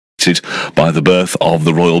by the birth of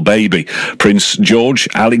the royal baby. Prince George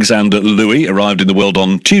Alexander Louis arrived in the world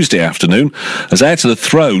on Tuesday afternoon. As heir to the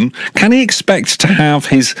throne, can he expect to have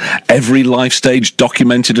his every life stage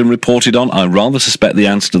documented and reported on? I rather suspect the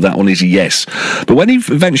answer to that one is yes. But when he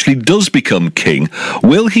eventually does become king,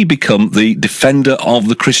 will he become the defender of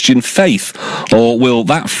the Christian faith? Or will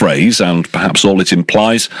that phrase, and perhaps all it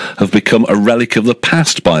implies, have become a relic of the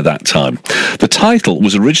past by that time? The title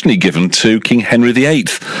was originally given to King Henry VIII,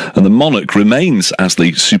 and the monarch remains as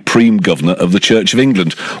the supreme governor of the Church of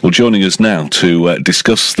England. Well, joining us now to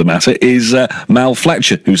discuss the matter is Mal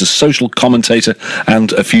Fletcher, who's a social commentator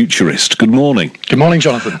and a futurist. Good morning. Good morning,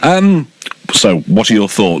 Jonathan. So, what are your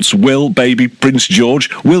thoughts? Will baby Prince George,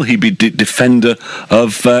 will he be defender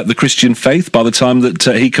of the Christian faith by the time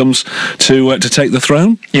that he comes to take the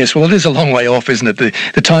throne? Yes, well, it is a long way off, isn't it?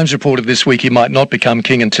 The Times reported this week he might not become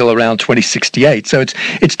king until around 2068, so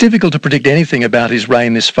it's difficult to predict anything about his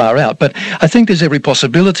reign this far out, but I think there's every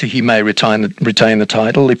possibility he may retain the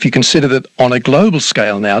title. If you consider that on a global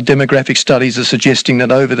scale now, demographic studies are suggesting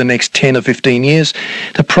that over the next 10 or 15 years,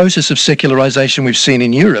 the process of secularization we've seen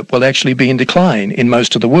in Europe will actually be in decline in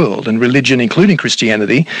most of the world, and religion, including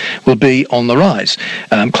Christianity, will be on the rise.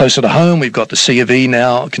 Closer to home, we've got the C of E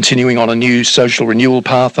now continuing on a new social renewal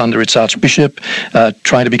path under its Archbishop,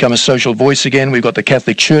 trying to become a social voice again. We've got the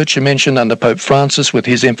Catholic Church, you mentioned, under Pope Francis, with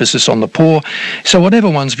his emphasis on the poor. So whatever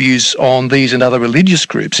one's views on these and other religious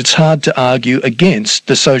groups, it's hard to argue against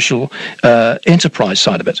the social enterprise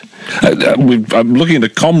side of it. I'm looking at a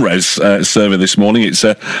Comres survey this morning. It's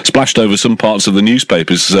splashed over some parts of the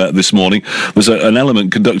newspapers this morning. There's an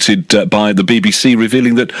element conducted by the BBC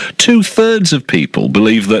revealing that 2/3 of people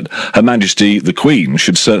believe that Her Majesty the Queen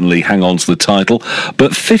should certainly hang on to the title,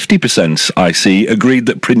 but 50%, I see, agreed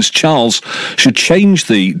that Prince Charles should change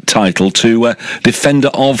the title to Defender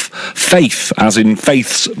of Faith, as in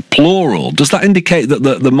faiths plural. Does that indicate that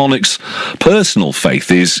the monarch's personal faith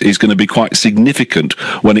is going to be quite significant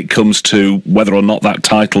when it comes to whether or not that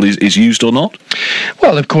title is used or not?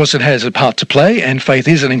 Well, of course it has a part to play, and faith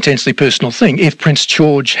is an intensely personal thing. If Prince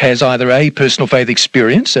George has either a personal faith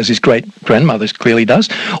experience, as his great-grandmother clearly does,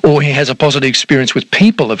 or he has a positive experience with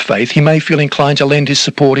people of faith, he may feel inclined to lend his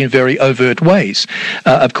support in very overt ways.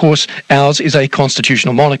 Of course, ours is a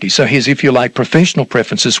constitutional monarchy, so his, if you like, professional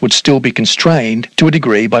preferences would still be constrained to a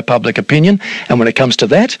degree by public opinion, and when it comes to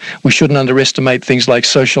that, we shouldn't underestimate things like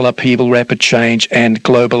social upheaval, rapid change, and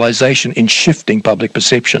globalization in shifting public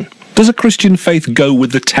perception. Does a Christian faith go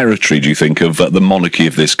with the territory, do you think, of the monarchy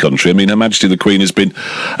of this country? I mean, Her Majesty the Queen has been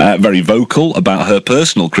very vocal about her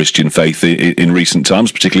personal Christian faith in recent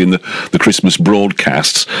times, particularly in the Christmas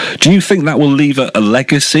broadcasts. Do you think that will leave a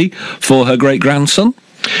legacy for her great-grandson?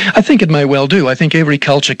 I think it may well do. I think every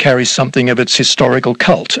culture carries something of its historical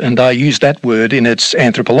cult, and I use that word in its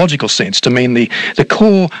anthropological sense to mean the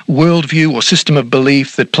core worldview or system of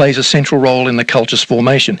belief that plays a central role in the culture's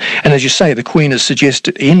formation. And as you say, the Queen has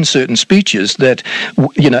suggested in certain speeches that,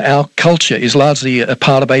 our culture is largely a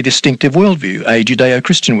part of a distinctive worldview, a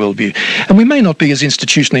Judeo-Christian worldview. And we may not be as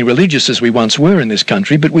institutionally religious as we once were in this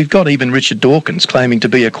country, but we've got even Richard Dawkins claiming to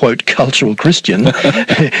be a, quote, cultural Christian.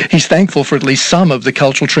 He's thankful for at least some of the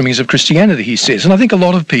cultural trimmings of Christianity, he says, and I think a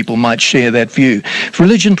lot of people might share that view.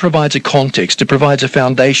 Religion provides a context, it provides a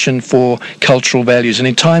foundation for cultural values, and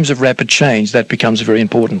in times of rapid change, that becomes very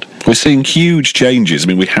important. We're seeing huge changes. I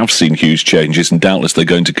mean, we have seen huge changes, and doubtless they're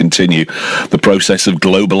going to continue. The process of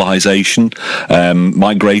globalization,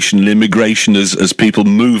 migration and immigration as people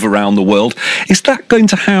move around the world. Is that going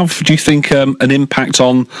to have, do you think, an impact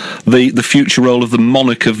on the future role of the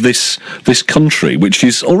monarch of this country, which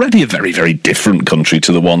is already a very, very different country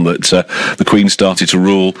to the one that the Queen started to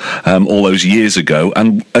rule all those years ago,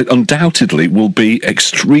 and undoubtedly will be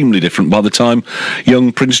extremely different by the time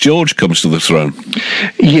young Prince George comes to the throne?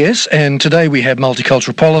 Yes, and today we have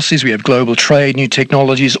multicultural policies, we have global trade, new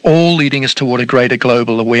technologies, all leading us toward a greater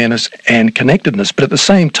global awareness and connectedness. But at the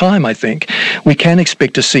same time, I think, we can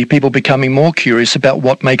expect to see people becoming more curious about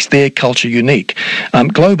what makes their culture unique.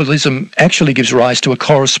 Globalism actually gives rise to a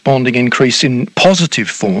corresponding increase in positive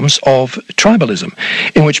forms of tribalism,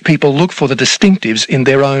 in which people look for the distinctives in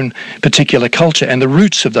their own particular culture and the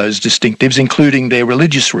roots of those distinctives, including their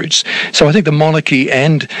religious roots. So I think the monarchy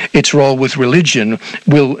and its role with religion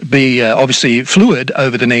will be obviously fluid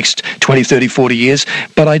over the next 20, 30, 40 years,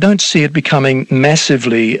 but I don't see it becoming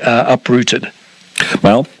massively uprooted.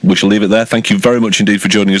 Well, we shall leave it there. Thank you very much indeed for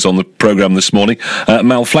joining us on the programme this morning.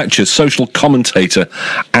 Mal Fletcher, social commentator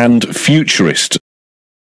and futurist.